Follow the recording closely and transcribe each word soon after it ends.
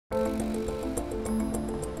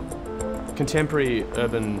Contemporary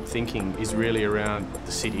urban thinking is really around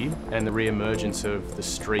the city and the re-emergence of the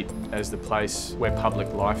street as the place where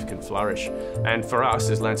public life can flourish. And for us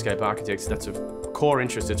as landscape architects, that's of core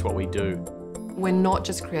interest, it's what we do. We're not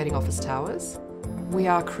just creating office towers, we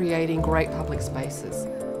are creating great public spaces.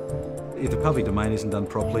 If the public domain isn't done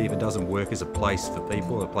properly, if it doesn't work as a place for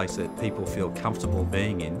people, a place that people feel comfortable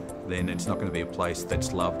being in, then it's not going to be a place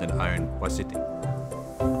that's loved and owned by Sydney.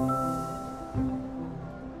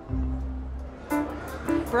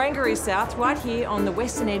 Barangaroo South, right here on the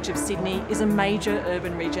western edge of Sydney, is a major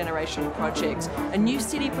urban regeneration project. A new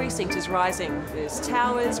city precinct is rising. There's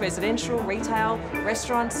towers, residential, retail,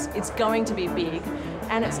 restaurants. It's going to be big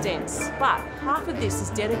and it's dense. But half of this is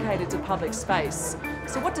dedicated to public space.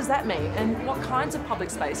 So what does that mean and what kinds of public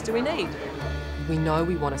space do we need? We know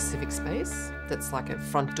we want a civic space that's like a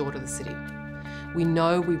front door to the city. We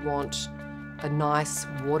know we want a nice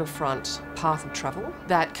waterfront path of travel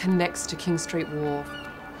that connects to King Street Wharf.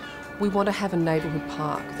 We want to have a neighbourhood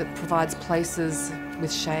park that provides places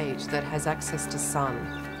with shade, that has access to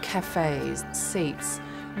sun, cafes, seats,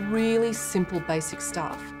 really simple basic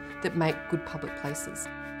stuff that make good public places.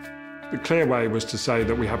 The clear way was to say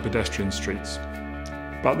that we have pedestrian streets,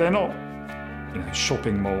 but they're not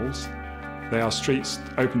shopping malls. They are streets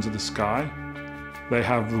open to the sky. They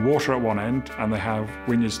have the water at one end and they have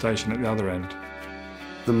Wynyard Station at the other end.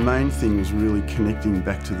 The main thing was really connecting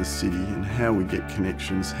back to the city and how we get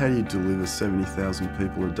connections, how you deliver 70,000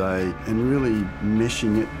 people a day and really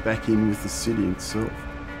meshing it back in with the city itself.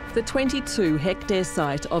 The 22-hectare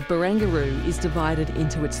site of Barangaroo is divided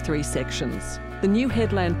into its 3 sections. The new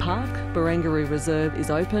headland park, Barangaroo Reserve,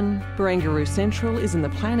 is open, Barangaroo Central is in the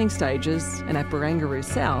planning stages, and at Barangaroo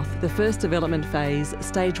South, the first development phase,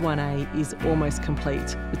 Stage 1A, is almost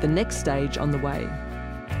complete, with the next stage on the way.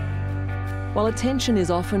 While attention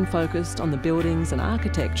is often focused on the buildings and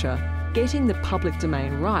architecture, getting the public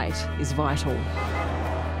domain right is vital.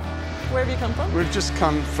 Where have you come from? We've just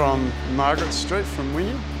come from Margaret Street from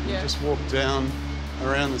Wynyard. Yeah. We just walked down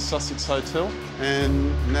around the Sussex Hotel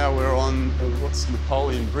and now we're on what's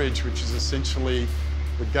Napoleon Bridge, which is essentially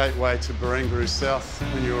the gateway to Barangaroo South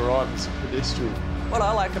when you arrive as a pedestrian. What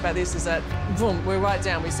I like about this is that, boom, we're right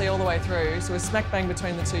down, we see all the way through, so we're smack bang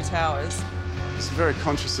between the 2 towers. It's very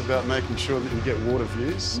conscious about making sure that you get water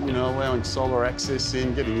views, allowing solar access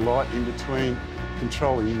in, getting light in between,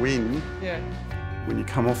 controlling wind. Yeah. When you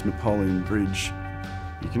come off Napoleon Bridge,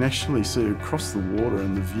 you can actually see across the water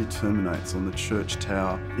and the view terminates on the church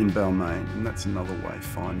tower in Balmain, and that's another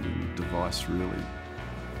wayfinding device, really.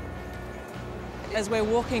 As we're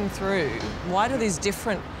walking through, why do these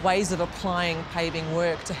different ways of applying paving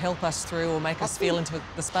work to help us through or make us feel into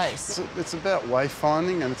the space? It's about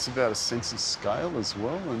wayfinding and it's about a sense of scale as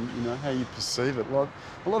well and how you perceive it. Like,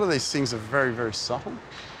 a lot of these things are very, very subtle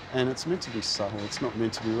and it's meant to be subtle. It's not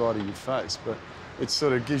meant to be right in your face, but it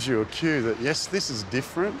sort of gives you a cue that, yes, this is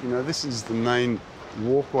different. This is the main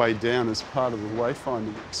walkway down as part of the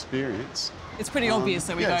wayfinding experience. It's pretty obvious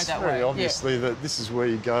that we go that way. It's very obviously that this is where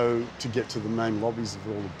you go to get to the main lobbies of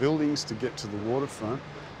all the buildings, to get to the waterfront.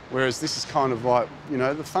 Whereas this is kind of like,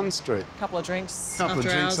 the fun street. Couple of drinks Couple after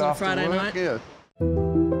of drinks hours on after Friday work, night. yeah.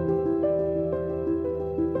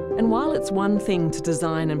 And while it's one thing to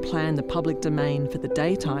design and plan the public domain for the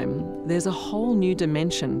daytime, there's a whole new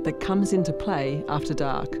dimension that comes into play after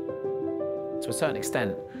dark. To a certain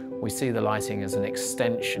extent, we see the lighting as an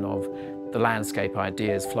extension of the landscape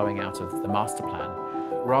ideas flowing out of the master plan.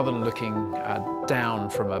 Rather than looking down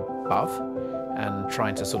from above and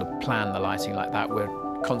trying to sort of plan the lighting like that, we're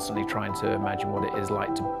constantly trying to imagine what it is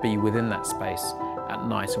like to be within that space at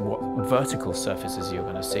night and what vertical surfaces you're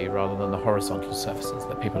going to see rather than the horizontal surfaces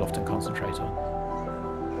that people often concentrate on.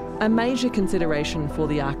 A major consideration for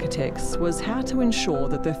the architects was how to ensure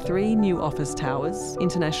that the 3 new office towers,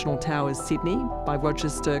 International Towers Sydney by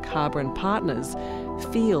Rogers, Stirk, Harbour and Partners,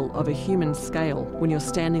 feel of a human scale when you're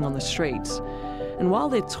standing on the street. And while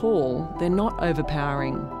they're tall, they're not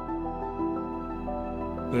overpowering.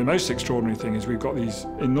 The most extraordinary thing is we've got these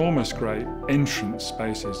enormous great entrance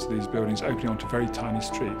spaces to these buildings opening onto very tiny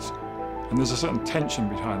streets. And there's a certain tension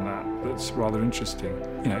behind that that's rather interesting.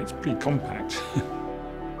 It's pretty compact.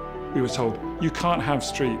 We were told, you can't have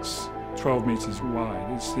streets 12 metres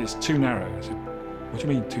wide, it's too narrow. I said, what do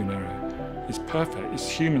you mean too narrow? It's perfect, it's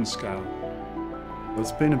human scale.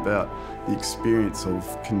 It's been about the experience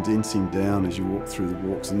of condensing down as you walk through the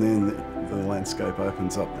walks and then the landscape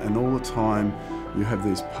opens up and all the time you have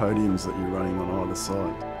these podiums that you're running on either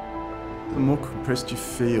side. The more compressed you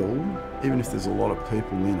feel, even if there's a lot of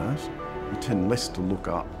people in it, you tend less to look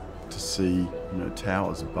up to see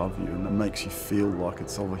towers above you and it makes you feel like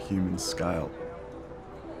it's of a human scale.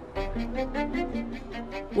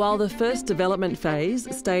 While the first development phase,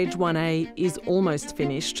 Stage 1A, is almost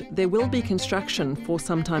finished, there will be construction for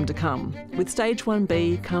some time to come. With Stage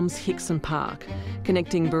 1B comes Hickson Park,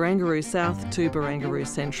 connecting Barangaroo South to Barangaroo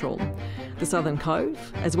Central, the Southern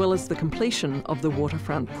Cove, as well as the completion of the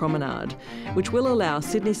waterfront promenade, which will allow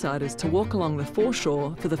Sydney-siders to walk along the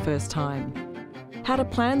foreshore for the first time. How to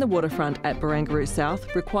plan the waterfront at Barangaroo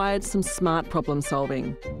South required some smart problem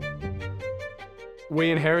solving. We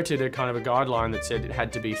inherited a kind of a guideline that said it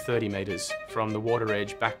had to be 30 metres from the water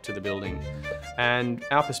edge back to the building. And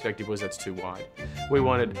our perspective was that's too wide. We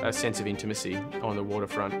wanted a sense of intimacy on the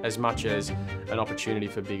waterfront as much as an opportunity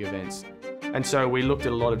for big events. And so we looked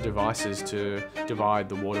at a lot of devices to divide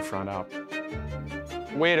the waterfront up.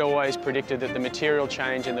 We'd always predicted that the material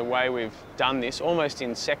change and the way we've done this, almost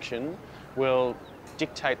in section, will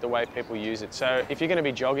dictate the way people use it. So if you're going to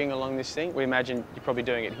be jogging along this thing, we imagine you're probably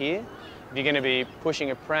doing it here. If you're going to be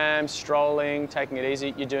pushing a pram, strolling, taking it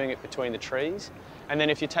easy, you're doing it between the trees. And then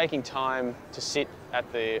if you're taking time to sit at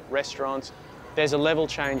the restaurants, there's a level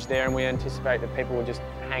change there, and we anticipate that people will just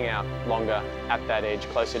hang out longer at that edge,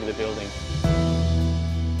 closer to the building.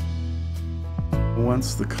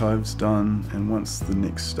 Once the cove's done and once the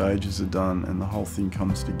next stages are done and the whole thing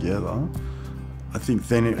comes together, I think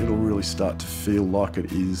then it'll really start to feel like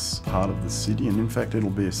it is part of the city, and in fact it'll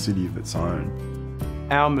be a city of its own.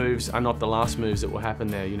 Our moves are not the last moves that will happen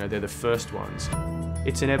there, you know, they're the first ones.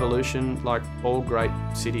 It's an evolution, like all great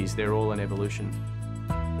cities, they're all an evolution.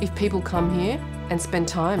 If people come here and spend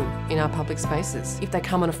time in our public spaces, if they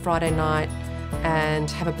come on a Friday night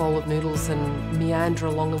and have a bowl of noodles and meander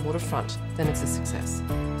along the waterfront, then it's a success.